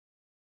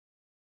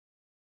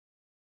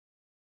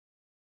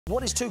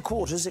What is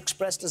 2/4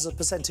 expressed as a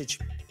percentage?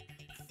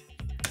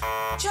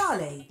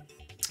 Charlie.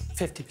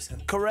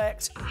 50%.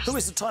 Correct. Who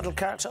is the title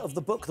character of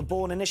the book The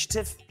Bourne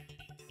Initiative?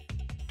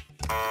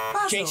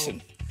 Basil.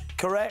 Jason.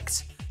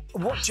 Correct.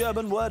 What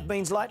German word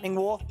means lightning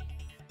war?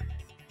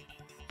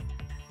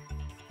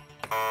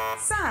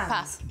 Sam.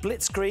 Pass.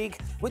 Blitzkrieg.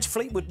 Which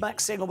Fleetwood Mac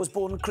singer was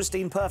born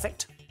Christine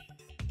Perfect?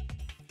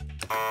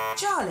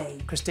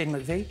 Charlie. Christine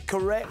McVie.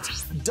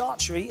 Correct.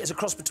 Dartry is a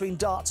cross between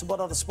darts and what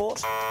other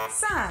sport?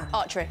 Sam.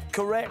 Archery.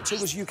 Correct. Who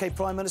was UK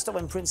Prime Minister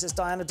when Princess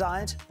Diana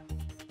died?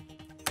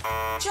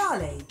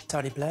 Charlie.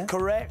 Tony Blair.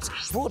 Correct.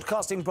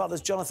 Broadcasting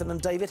brothers Jonathan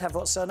and David have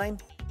what surname?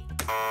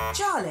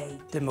 Charlie.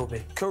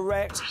 Dimbleby.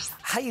 Correct.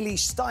 Hayley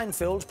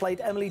Steinfeld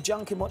played Emily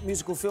Junk in what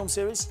musical film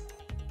series?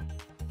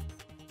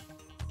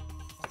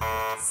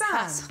 Sam.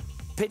 Pass.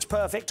 Pitch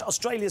Perfect.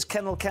 Australia's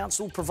Kennel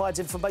Council provides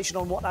information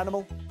on what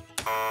animal?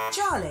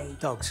 Charlie.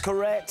 Dogs.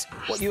 Correct.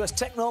 What US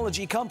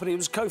technology company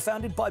was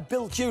co-founded by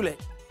Bill Hewlett?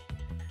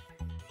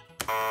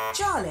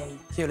 Charlie.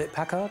 Hewlett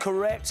Packard.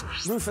 Correct.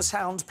 Rufus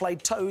Hound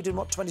played Toad in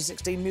what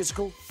 2016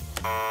 musical?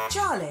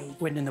 Charlie.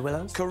 Wind in the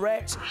Willows.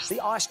 Correct. The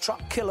Ice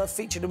Truck Killer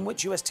featured in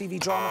which US TV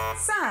drama?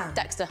 Sam.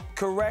 Dexter.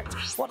 Correct.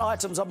 What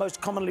items are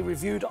most commonly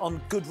reviewed on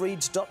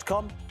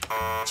Goodreads.com?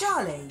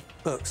 Charlie.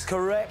 Books.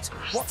 Correct.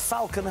 What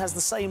falcon has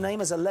the same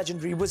name as a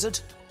legendary wizard?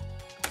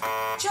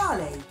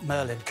 Charlie.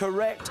 Merlin.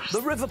 Correct.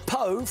 The River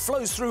Po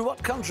flows through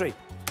what country?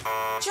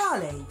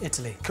 Charlie.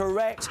 Italy.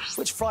 Correct.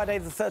 Which Friday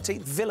the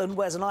 13th villain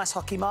wears an ice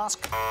hockey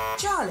mask?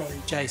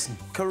 Charlie. Jason.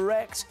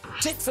 Correct.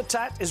 Tit for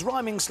tat is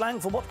rhyming slang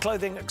for what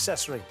clothing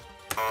accessory?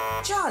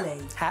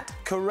 Charlie. Hat.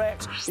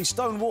 Correct. The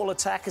Stonewall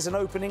attack is an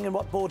opening in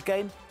what board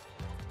game?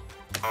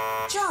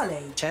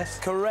 Charlie. Chess.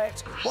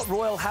 Correct. What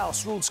royal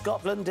house ruled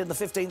Scotland in the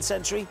 15th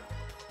century?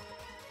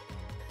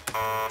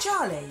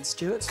 Charlie.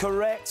 Stuart.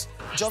 Correct.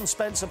 John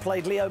Spencer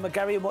played Leo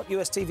McGarry in what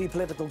US TV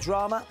political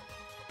drama?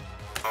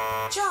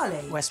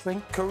 Charlie. West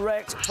Wing.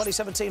 Correct.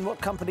 2017,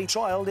 what company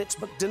trialled its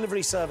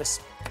delivery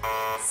service?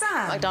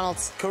 Sam.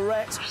 McDonald's.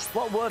 Correct.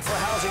 What word for a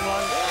housing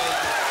loan?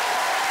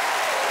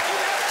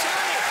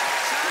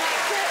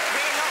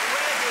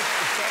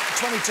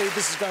 22,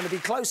 this is going to be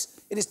close.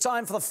 It is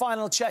time for the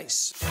final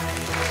chase.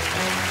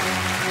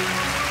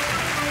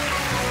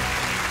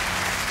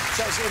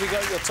 Chase, here we go.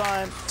 Your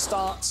time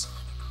starts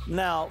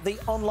now. The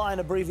online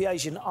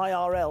abbreviation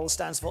IRL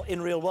stands for in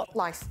real what?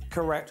 Life.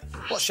 Correct.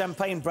 What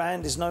champagne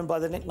brand is known by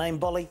the nickname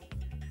Bolly?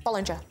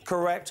 Bollinger.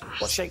 Correct.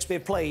 What Shakespeare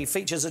play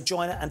features a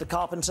joiner and a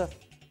carpenter?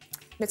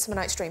 Midsummer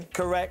Night's Dream.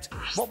 Correct.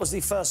 What was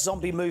the first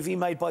zombie movie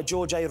made by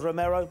George A.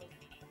 Romero?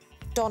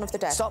 Dawn of the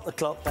Dead. Stop the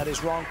clock, that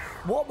is wrong.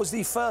 What was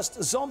the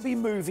first zombie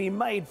movie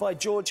made by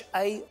George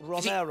A.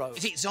 Romero?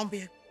 Is it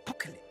Zombie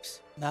Apocalypse?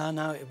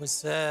 No, it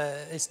was...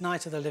 it's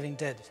Night of the Living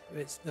Dead.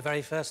 It's the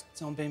very first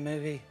zombie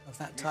movie of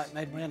that type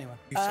made by anyone.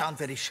 You sound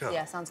very sure.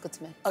 Yeah, sounds good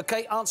to me.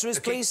 OK, answer is,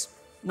 Okay. please.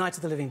 Night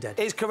of the Living Dead.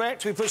 Is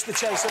correct. We push the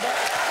chaser back.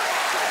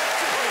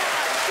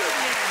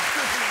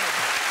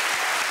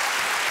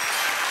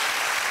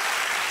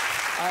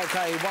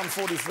 OK,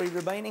 143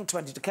 remaining,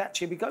 20 to catch.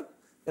 Here we go.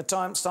 Your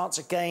time starts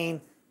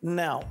again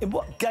now. In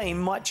what game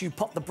might you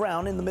pop the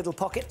brown in the middle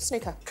pocket?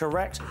 Snooker.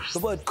 Correct. The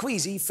word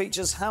queasy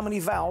features how many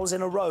vowels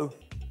in a row?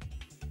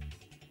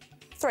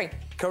 3.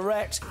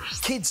 Correct.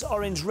 Kids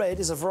Orange Red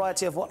is a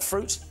variety of what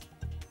fruit?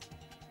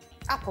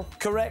 Apple.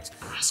 Correct.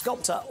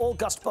 Sculptor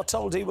Auguste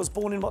Bartholdi was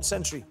born in what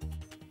century?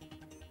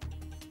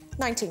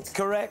 19th.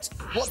 Correct.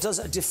 What does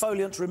a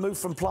defoliant remove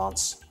from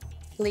plants?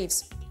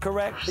 Leaves.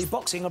 Correct. The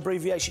boxing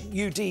abbreviation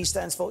UD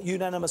stands for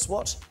unanimous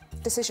what?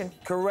 Decision.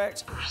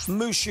 Correct.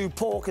 Mushu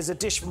pork is a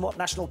dish from what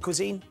national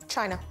cuisine?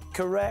 China.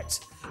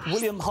 Correct.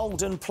 William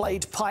Holden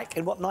played Pike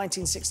in what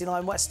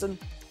 1969 Western?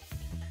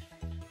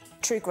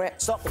 True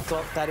Grit. Stop the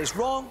clock, that is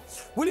wrong.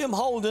 William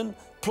Holden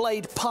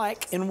played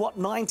Pike in what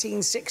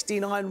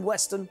 1969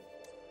 Western?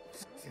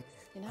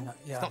 You know? No,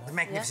 yeah, It's not the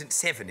Magnificent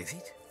Seven, is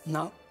it?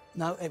 No,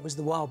 it was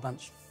the Wild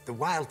Bunch. The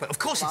Wild Bunch. Of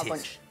course Wild it is.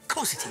 Bunch. Of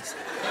course it is.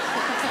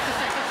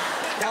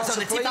 That was on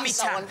the tip of my please.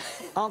 tongue.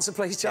 Answer,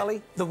 please,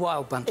 Charlie. The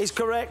Wild Bunch. Is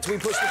correct. We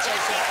push the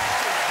chaser.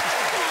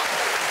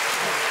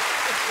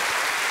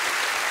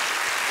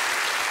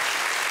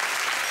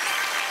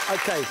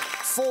 OK,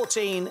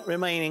 14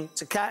 remaining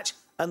to catch,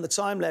 and the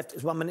time left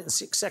is 1 minute and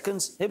 6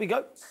 seconds. Here we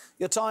go.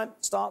 Your time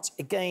starts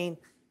again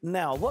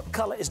now. What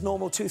colour is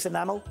normal tooth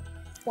enamel?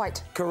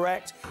 White.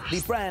 Correct.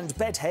 The brand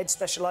Bedhead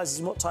specialises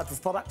in what type of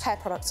product? Hair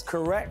products.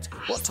 Correct.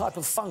 What type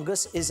of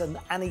fungus is an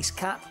anise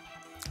cap?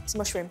 It's a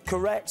mushroom.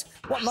 Correct.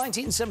 What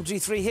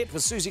 1973 hit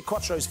was Suzi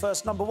Quatro's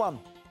first #1?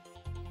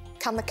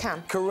 Can the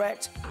Can.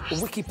 Correct.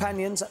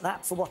 Wikipanion's an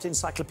app for what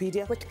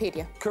encyclopedia?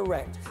 Wikipedia.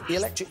 Correct. The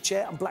electric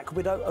chair and Black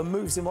Widow are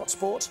moves in what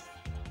sport?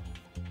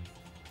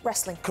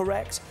 Wrestling.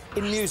 Correct.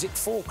 In music,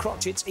 4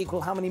 crotchets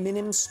equal how many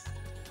minims?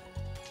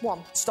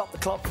 1. Stop the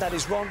clock, that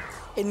is wrong.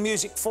 In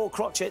music, 4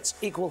 crotchets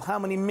equal how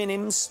many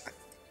minims?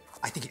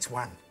 I think it's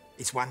 1.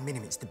 It's 1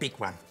 minim. It's the big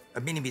one.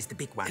 A minim is the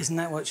big one. Isn't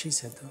that what she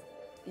said, though?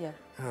 Yeah.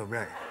 Oh,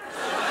 right.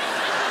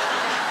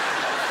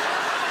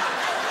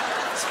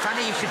 It's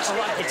funny you should say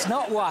that. It's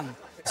not 1.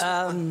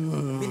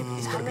 Minim.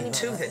 It's got to be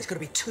two then. It's got to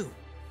be two.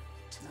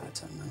 I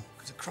don't know.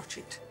 Because a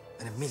crotchet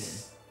and a minim.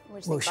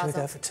 Well, should we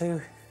go for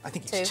 2? I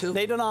think it's two.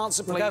 Need an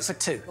answer, please. We'll go for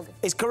 2.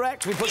 It's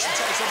correct. We push the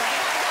total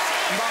back.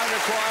 Mine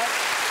required.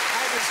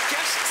 I was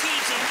just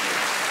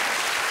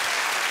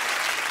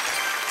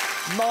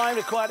teasing. Mine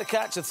required to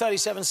catch with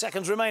 37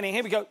 seconds remaining.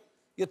 Here we go.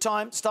 Your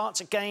time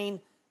starts again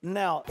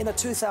now. In a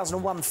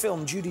 2001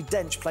 film, Judi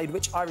Dench played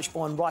which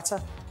Irish-born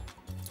writer?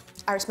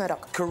 Iris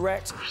Murdoch.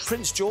 Correct.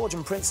 Prince George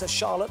and Princess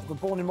Charlotte were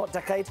born in what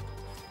decade?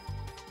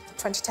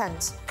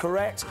 2010s.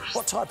 Correct.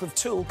 What type of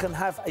tool can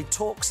have a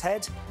Torx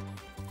head?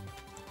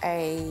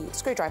 A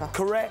screwdriver.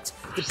 Correct.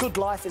 The Good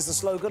Life is the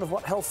slogan of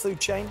what health food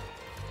chain?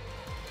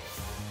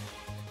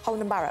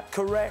 Holland and Barrett.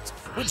 Correct.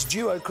 Which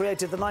duo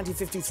created the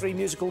 1953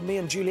 musical Me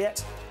and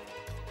Juliet?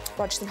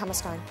 Rodgers and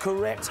Hammerstein.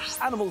 Correct.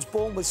 Animals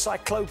born with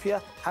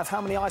cyclopia have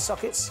how many eye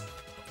sockets?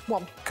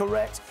 1.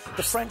 Correct.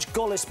 The French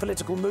Gaullist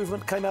political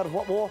movement came out of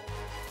what war?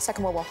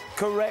 Second World War.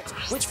 Correct.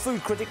 Which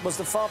food critic was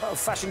the father of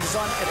fashion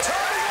designer?